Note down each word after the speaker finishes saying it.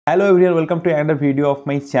Hello everyone, welcome to another video of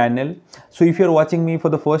my channel. So if you're watching me for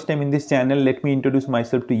the first time in this channel, let me introduce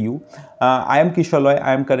myself to you. I am Kishalay.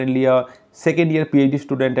 I am currently a second year PhD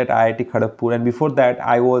student at IIT Kharagpur, and before that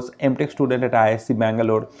I was MTech student at IISc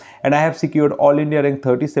Bangalore, and I have secured All India rank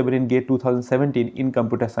 37 in GATE 2017 in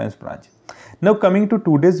Computer Science branch. Now coming to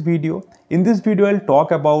today's video, in this video I'll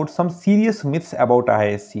talk about some serious myths about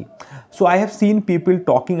IISc. So I have seen people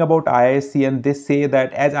talking about IISc and they say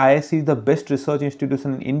that as IISc is the best research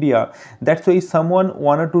institution in India, that's why if someone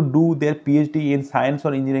wanted to do their PhD in science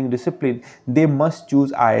or engineering discipline, they must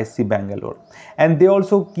choose IISc Bangalore. And they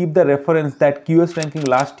also keep the reference that QS ranking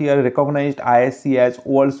last year recognized IISc as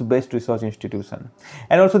world's best research institution.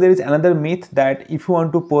 And also there is another myth that if you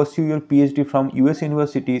want to pursue your PhD from US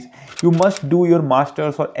universities, you must do your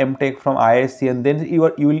masters or MTech from IISc, and then you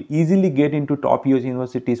will easily get into top US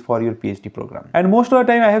universities for your PhD program. And most of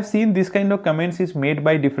the time I have seen this kind of comments is made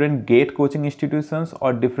by different GATE coaching institutions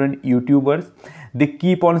or different YouTubers. They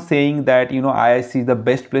keep on saying that IISc is the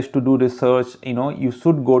best place to do research. You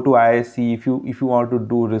should go to IISc if you want to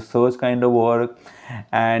do research kind of work,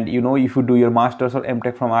 and if you do your masters or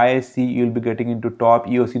MTech from IISc, you'll be getting into top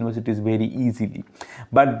US universities very easily.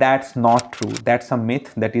 But that's not true. That's a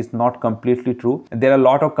myth. That is not completely true. There are a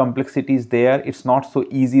lot of complexities there. It's not so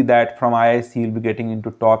easy that from IISc you'll be getting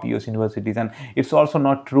into top US universities, and it's also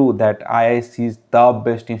not true that IISc is the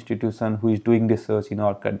best institution who is doing research in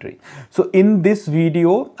our country. So in this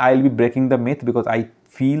video I'll be breaking the myth, because I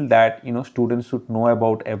feel that students should know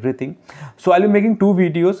about everything. So I'll be making two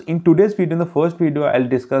videos. In today's video, in the first video, I'll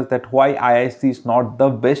discuss that why IISc is not the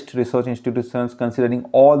best research institutions considering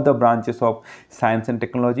all the branches of science and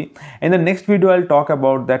technology. In the next video, I'll talk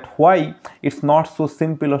about that why it's not so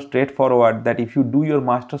simple or straightforward that if you do your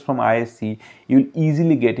masters from IISc, you'll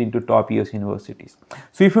easily get into top US universities.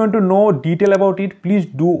 So if you want to know detail about it, please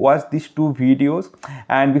do watch these two videos.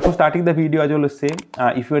 And before starting the video, as I always say,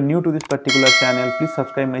 if you are new to this particular channel, please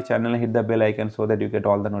subscribe my channel and hit the bell icon so that you get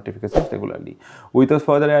all the notifications regularly. Without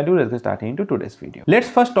further ado, let's get started into today's video. Let's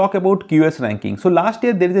first talk about QS ranking. So last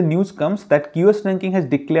year there is a news comes that QS ranking has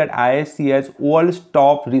declared IISc as world's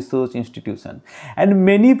top research institution, and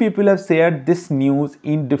many people have shared this news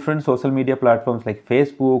in different social media platforms like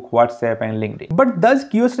Facebook, WhatsApp and LinkedIn. But does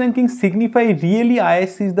QS ranking signify really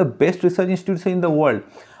IISc is the best research institution in the world?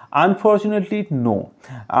 Unfortunately, no,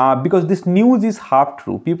 because this news is half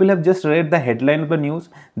true. People have just read the headline of the news,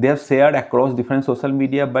 they have shared across different social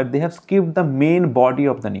media, but they have skipped the main body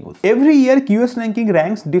of the news. Every year, QS ranking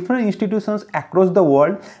ranks different institutions across the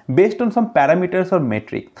world based on some parameters or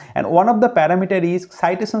metric. And one of the parameter is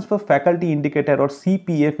citations per faculty indicator, or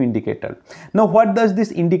CPF indicator. Now, what does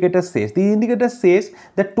this indicator say? The indicator says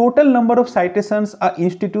the total number of citations a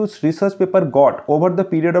institute's research paper got over the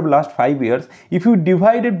period of last 5 years. If you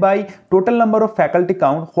divide it by total number of faculty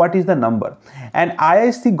count, what is the number? And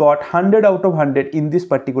IISc got 100 out of 100 in this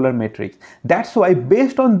particular matrix. That's why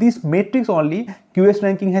based on this matrix only, QS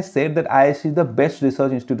ranking has said that IISc is the best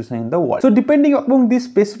research institution in the world. So depending upon this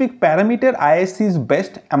specific parameter, IISc is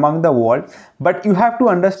best among the world, but you have to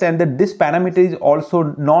understand that this parameter is also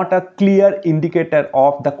not a clear indicator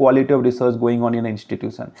of the quality of research going on in an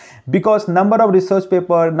institution, because number of research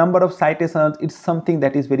paper, number of citations, it's something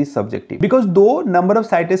that is very subjective. Because though number of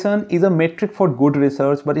citation is a metric for good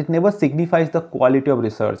research, but it never signifies the quality of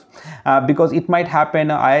research, because it might happen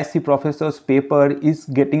IISc professor's paper is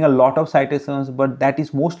getting a lot of citations, but that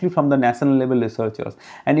is mostly from the national level researchers,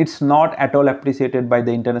 and it's not at all appreciated by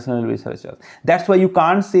the international researchers. That's why you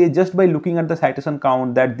can't say just by looking at the citation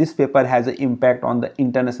count that this paper has an impact on the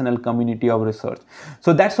international community of research.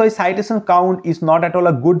 So that's why citation count is not at all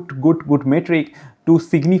a good metric to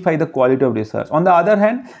signify the quality of research. On the other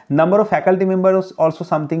hand, number of faculty members is also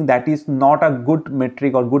something that is not a good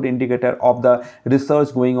metric or good indicator of the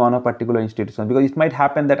research going on a particular institution, because it might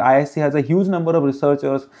happen that IISc has a huge number of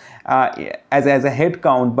researchers as a head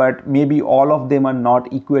count, but maybe all of them are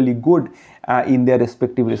not equally good in their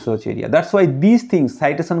respective research area. That's why these things,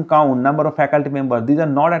 citation count, number of faculty members, these are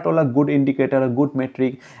not at all a good indicator, a good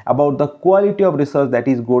metric about the quality of research that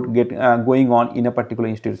is going on in a particular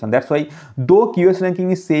institution. That's why though QS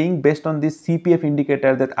ranking is saying based on this CPF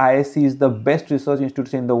indicator that IISc is the best research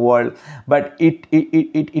institution in the world, but it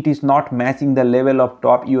is not matching the level of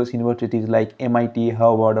top US universities like MIT,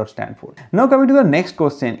 Harvard or Stanford. Now coming to the next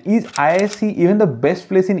question, is IISc even the best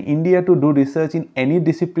place in India to do research in any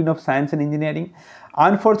discipline of science and engineering?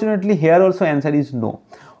 Unfortunately, here also answer is no.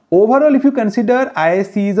 Overall, if you consider,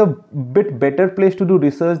 IISc is a bit better place to do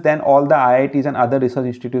research than all the IITs and other research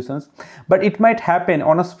institutions, but it might happen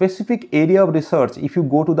on a specific area of research. If you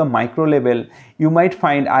go to the micro level, you might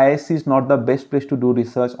find IISc is not the best place to do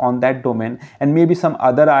research on that domain, and maybe some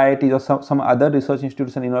other IITs or some other research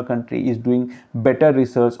institution in our country is doing better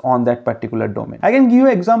research on that particular domain. I can give you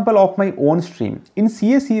an example of my own stream. In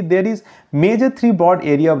CSE, there is major three broad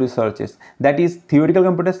area of researches, that is theoretical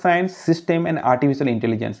computer science, system, and artificial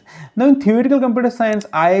intelligence. Now in theoretical computer science,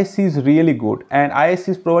 IISc is really good, and IISc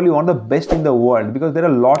is probably one of the best in the world because there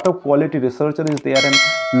are a lot of quality researchers is there and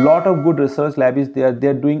lot of good research lab is there. They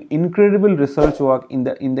are doing incredible research work in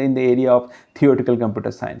the area of theoretical computer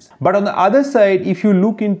science. But on the other side, if you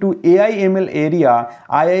look into AI ML area,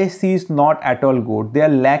 IISc is not at all good. They are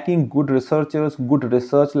lacking good researchers, good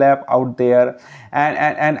research lab out there,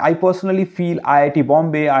 and I personally feel IIT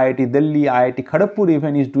Bombay, IIT Delhi, IIT Kharagpur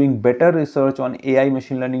even is doing better research on AI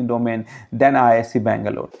machine learning domain than IISc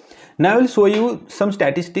Bangalore. Now I will show you some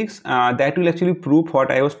statistics that will actually prove what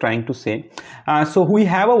I was trying to say. So we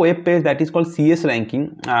have a web page that is called CS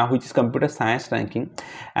ranking, which is computer science ranking,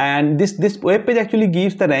 and this web page actually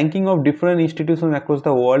gives the ranking of different institutions across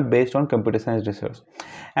the world based on computer science research.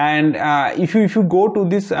 And if you go to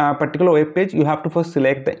this particular web page, you have to first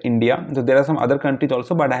select the India. So there are some other countries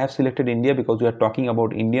also, but I have selected India because we are talking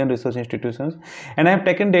about Indian research institutions, and I have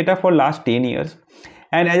taken data for last 10 years.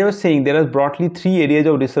 And as I was saying, there are broadly three areas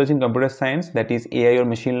of research in computer science, that is AI or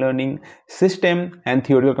machine learning, system, and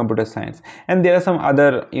theoretical computer science. And there are some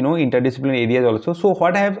other interdisciplinary areas also. So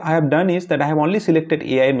what I have done is that I have only selected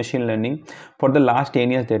AI and machine learning for the last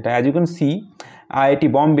 10 years data. As you can see,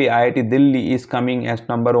 IIT Bombay, IIT Delhi is coming as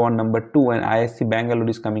number 1, number 2, and IISc Bangalore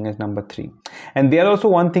is coming as number 3. And there also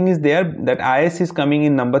one thing is there, that IISc is coming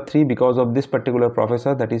in number 3 because of this particular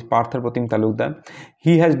professor, that is Partha Pratim Talukdar.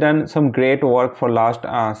 He has done some great work for last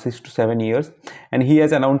 6 to 7 years, and he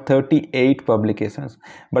has around 38 publications.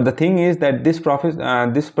 But the thing is that this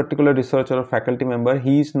particular researcher or faculty member,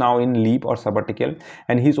 he is now in leave or sabbatical,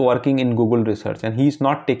 and he is working in Google research, and he is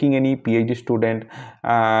not taking any PhD student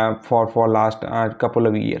for last couple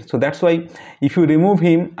of years. So that's why if you remove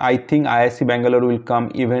him, I think IISc Bangalore will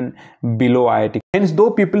come even below IIT. Hence, though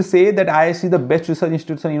people say that IISc is the best research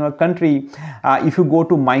institution in our country, if you go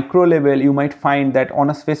to micro level, you might find that on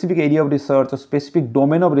a specific area of research, a specific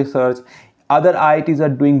domain of research, other IITs are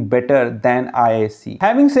doing better than IISc.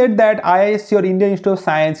 Having said that, IISc or Indian Institute of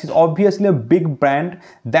Science is obviously a big brand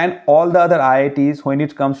than all the other IITs when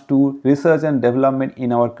it comes to research and development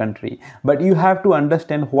in our country. But you have to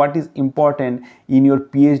understand what is important in your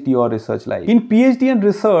PhD or research life. In PhD and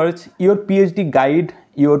research, your PhD guide,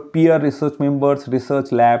 your peer research members,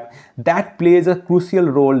 research lab, that plays a crucial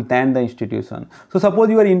role than the institution. So suppose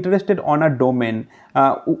you are interested on a domain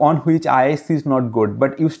on which IISc is not good,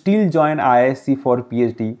 but you still join IISc for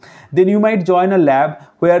PhD, then you might join a lab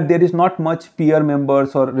where there is not much peer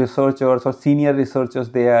members or researchers or senior researchers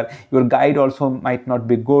there. Your guide also might not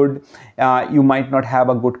be good. You might not have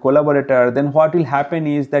a good collaborator. Then what will happen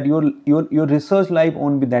is that your research life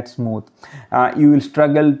won't be that smooth. You will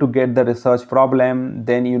struggle to get the research problem.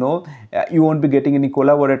 Then you won't be getting any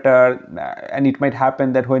collaborator, and it might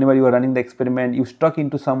happen that whenever you are running the experiment, you stuck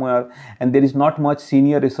into somewhere and there is not much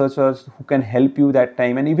senior researchers who can help you that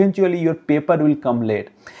time, and eventually your paper will come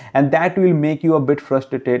late, and that will make you a bit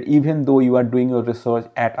frustrated even though you are doing your research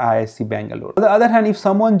at IISc Bangalore. On the other hand, if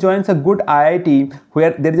someone joins a good IIT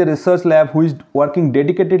where there is a research lab who is working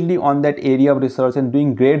dedicatedly on that area of research and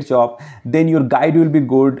doing great job, then your guide will be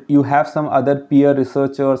good. You have some other peer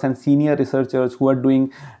researchers and senior researchers who are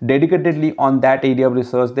doing dedicatedly on that area of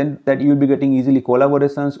research, then that you will be getting easily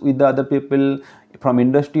collaborations with the other people from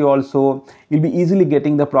industry also. You'll be easily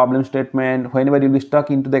getting the problem statement. Whenever you'll be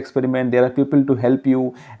stuck into the experiment, there are people to help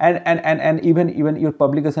you, and even your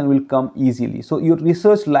publication will come easily. So your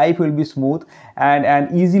research life will be smooth,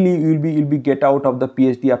 and easily you'll be get out of the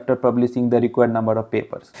PhD after publishing the required number of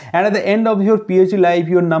papers. And at the end of your PhD life,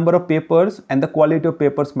 your number of papers and the quality of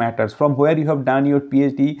papers matters. From where you have done your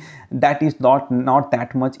PhD, that is not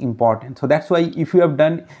that much important. So that's why if you have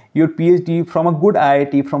done your PhD from a good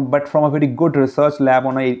IIT, but from a very good research lab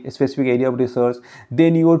on a specific area of research,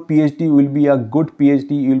 then your PhD will be a good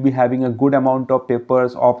PhD. You will be having a good amount of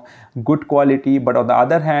papers of good quality. But on the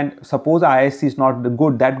other hand, suppose IISc is not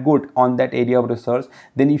that good on that area of research,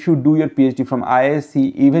 then if you do your PhD from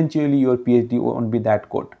IISc, eventually your PhD won't be that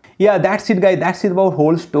good. Yeah, that's it guys, that's it about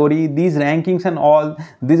whole story. These rankings and all,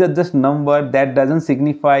 these are just number that doesn't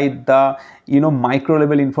signify the micro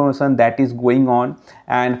level information that is going on,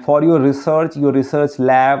 and for your research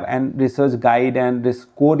lab and research guide and this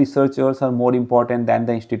co-researchers are more important than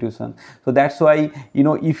the institution. So that's why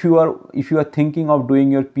if you are thinking of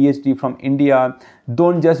doing your PhD from India,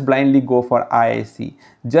 don't just blindly go for IISc.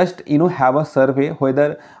 Just have a survey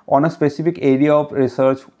whether on a specific area of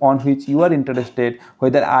research on which you are interested,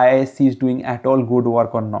 whether IISc is doing at all good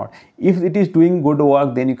work or not. If it is doing good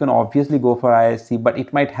work, then you can obviously go for IISc. But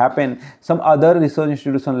it might happen some other research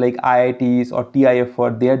institution like IITs or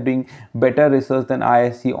TIFR, they are doing better research than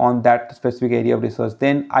IISc on that specific area of research.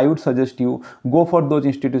 Then I would suggest you go for those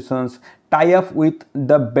institutions, tie up with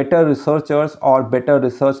the better researchers or better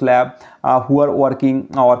research lab who are working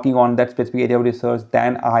on that specific area of research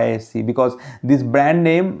than IISc, because this brand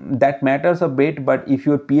name that matters a bit, but if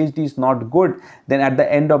your PhD is not good, then at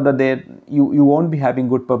the end of the day you won't be having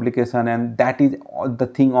good publication, and that is the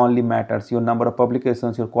thing only matters. Your number of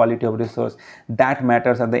publications, your quality of research, that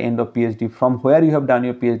matters at the end of PhD. From where you have done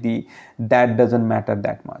your PhD, that doesn't matter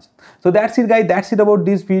that much. So that's it guys, that's it about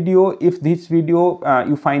this video. If this video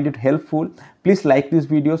you find it helpful, please like this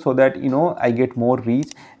video so that I get more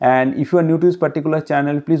reach. And if you are new to this particular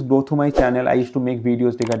channel, please go to my channel. I used to make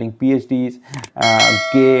videos regarding PhDs,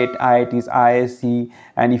 GATE, IITs, IISc,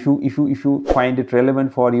 and if you find it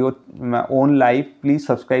relevant for your own life, please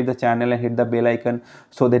subscribe the channel and hit the bell icon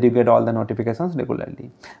so that you get all the notifications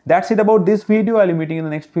regularly. That's it about this video. I'll be meeting in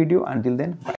the next video. Until then, bye.